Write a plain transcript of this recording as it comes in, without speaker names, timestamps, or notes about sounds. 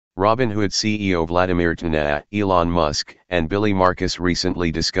Robinhood CEO Vladimir Tana, Elon Musk, and Billy Markus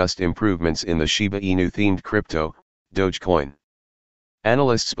recently discussed improvements in the Shiba Inu-themed crypto, Dogecoin.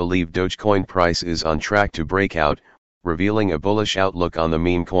 Analysts believe Dogecoin price is on track to break out, revealing a bullish outlook on the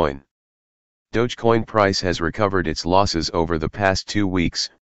meme coin. Dogecoin price has recovered its losses over the past 2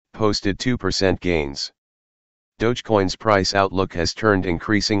 weeks, posted 2% gains. Dogecoin's price outlook has turned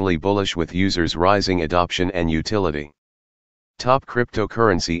increasingly bullish with users' rising adoption and utility. Top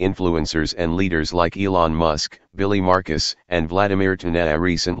cryptocurrency influencers and leaders like Elon Musk, Billy Markus, and Vladimir Tana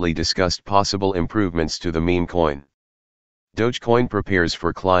recently discussed possible improvements to the meme coin. Dogecoin prepares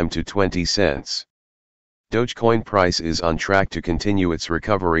for climb to 20 cents. Dogecoin price is on track to continue its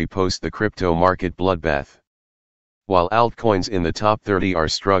recovery post the crypto market bloodbath. While altcoins in the top 30 are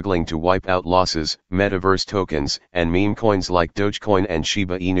struggling to wipe out losses, metaverse tokens and meme coins like Dogecoin and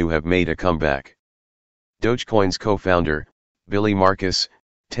Shiba Inu have made a comeback. Dogecoin's co-founder, Billy Markus,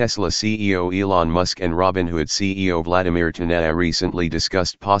 Tesla CEO Elon Musk and Robinhood CEO Vladimir Tana recently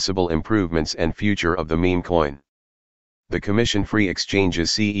discussed possible improvements and future of the meme coin. The commission-free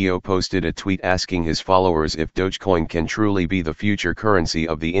exchange's CEO posted a tweet asking his followers if Dogecoin can truly be the future currency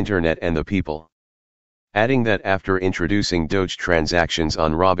of the internet and the people. Adding that after introducing Doge transactions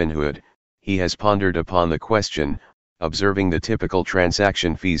on Robinhood, he has pondered upon the question, observing the typical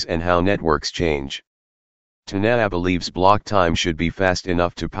transaction fees and how networks change. Tana believes block time should be fast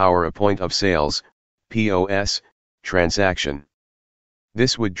enough to power a point of sales, POS, transaction.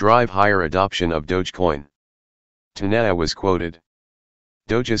 This would drive higher adoption of Dogecoin. Tana was quoted.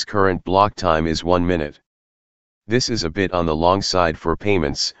 Doge's current block time is 1 minute. This is a bit on the long side for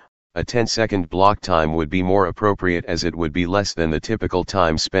payments. A 10-second block time would be more appropriate as it would be less than the typical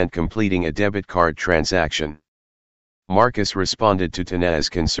time spent completing a debit card transaction. Markus responded to Tana's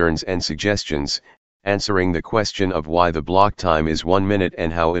concerns and suggestions, answering the question of why the block time is 1 minute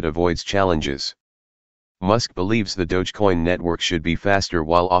and how it avoids challenges. Musk believes the Dogecoin network should be faster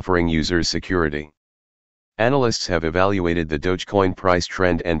while offering users security. Analysts have evaluated the Dogecoin price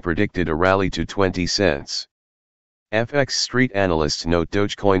trend and predicted a rally to 20 cents. FX Street analysts note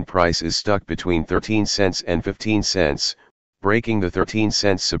Dogecoin price is stuck between 13 cents and 15 cents, breaking the 13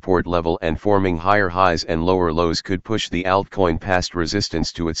 cents support level and forming higher highs and lower lows could push the altcoin past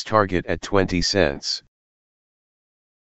resistance to its target at 20 cents.